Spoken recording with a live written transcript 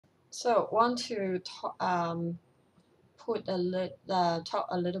So want to talk talk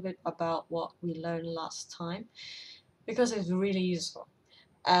a little bit about what we learned last time because it's really useful.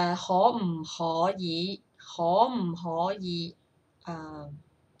 可唔可以？可唔可以？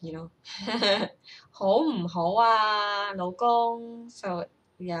 you know 好唔好啊，老公 So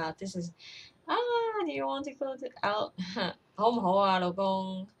yeah, this is do you want to go out 好唔好啊，老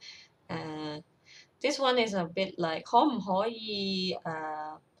公This one is a bit like 可唔可以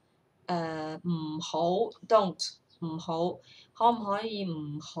唔好 don't 唔好可唔可以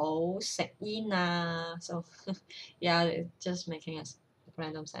唔好食煙啊 So yeah, it's just making a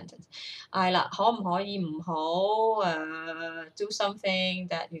random sentence 係啦，可唔可以唔好do something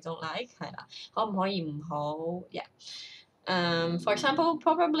that you don't like 係啦，可唔可以唔好 yeah for example,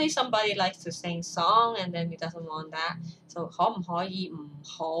 probably somebody likes to sing song and then he doesn't want that. So 可唔可以唔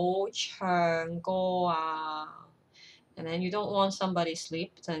好唱歌啊？ And then you don't want somebody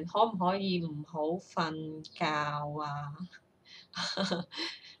sleep. Then 可唔可以唔好瞓覺啊？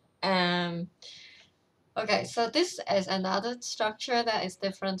 Okay, so this is another structure that is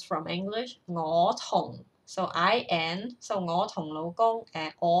different from English. 我同 so I N so 我同老公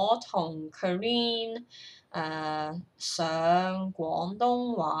我同 Carine 上廣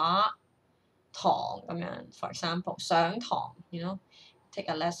東話堂咁樣 For example 上堂 you know take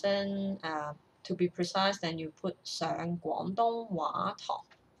a lesson to be precise then you put 上廣東話堂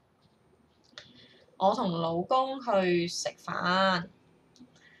我同老公去食飯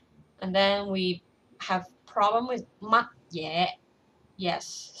and then we have problem with 乜嘢 yes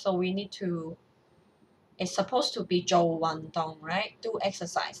so we need to it's supposed to be 做運動 right do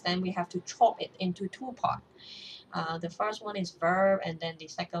exercise then we have to chop it into two parts the first one is verb and then the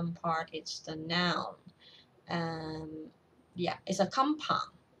second part is the noun yeah it's a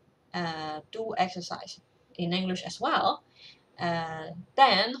compound do exercise in English as well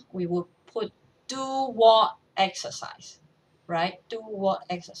then we will put do what exercise right do what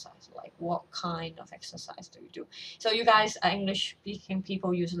exercise like what kind of exercise do you do so you guys English speaking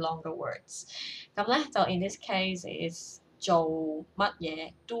people use longer words 咁咧就 in this case is 做乜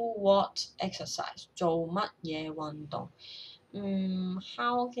嘢 do what exercise 做乜嘢運動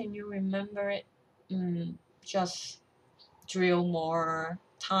how can you remember it just drill more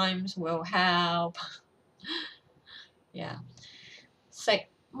times will help yeah 食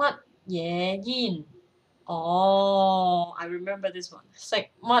乜嘢煙Oh, I remember this one. 食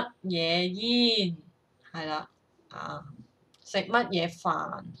乜嘢煙係啦食乜嘢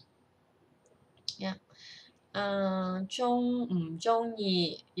飯 Yeah. 中唔中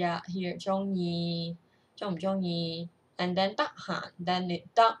意 Yeah, here 中唔中意 and then 得閒 then 你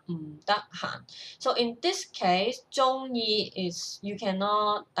得唔得閒 So in this case 中意 is you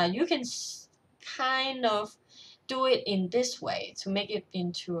cannot you can kind of do it in this way to make it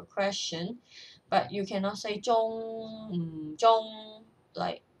into a question but you cannot say 中唔中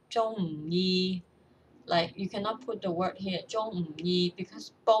like 中唔意 like you cannot put the word here 中唔意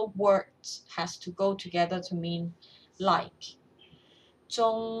because both words has to go together to mean like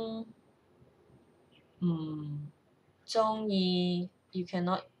中唔中意 you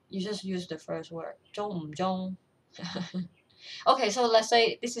cannot you just use the first word 中唔中 Okay, so let's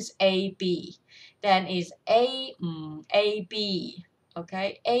say this is A B then is A A B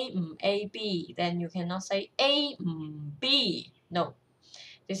okay A B then you cannot say A B no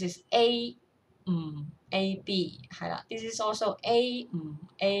this is A A B 係啦 this is also A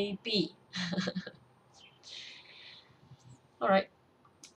A B Alright